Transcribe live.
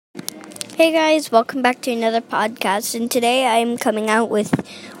Hey guys, welcome back to another podcast. And today I'm going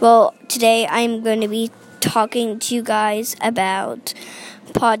to be talking to you guys about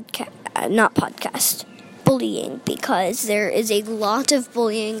bullying, because there is a lot of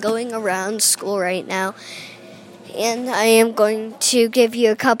bullying going around school right now. And I am going to give you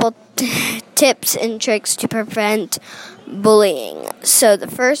a couple tips and tricks to prevent bullying. So the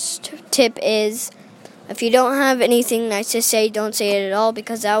first tip is, if you don't have anything nice to say, don't say it at all,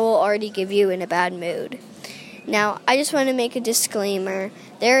 because that will already give you in a bad mood. Now, I just want to make a disclaimer.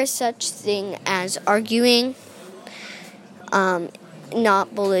 There is such thing as arguing,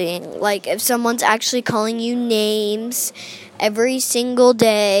 not bullying. Like, if someone's actually calling you names every single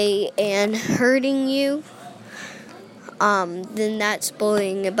day and hurting you, then that's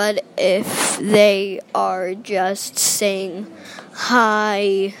bullying. But if they are just saying,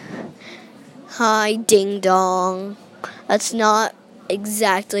 hi ding dong, that's not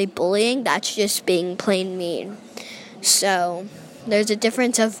exactly bullying, that's just being plain mean. So there's a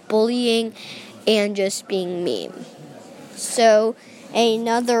difference of bullying and just being mean. So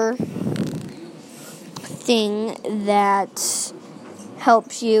another thing that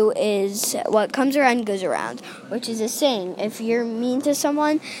helps you is what comes around goes around, which is a saying. If you're mean to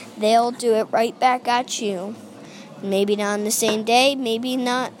someone, they'll do it right back at you. Maybe not on the same day, maybe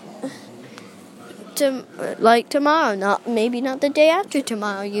not tomorrow, maybe not the day after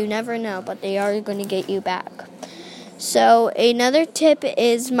tomorrow, you never know, but they are going to get you back. So another tip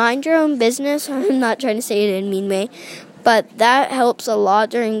is mind your own business. I'm not trying to say it in a mean way, but that helps a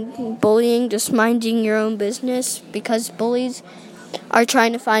lot during bullying, just minding your own business, because bullies are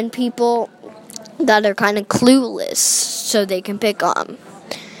trying to find people that are kind of clueless so they can pick on.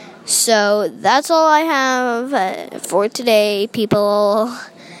 So that's all I have for today, people.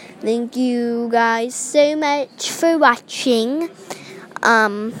 Thank you guys so much for watching.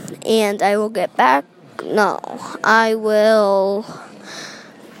 And I will get back. No, I will.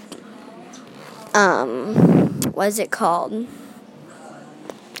 What is it called?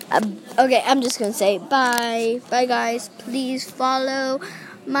 Okay, I'm just gonna say bye. Bye, guys. Please follow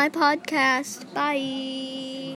my podcast. Bye.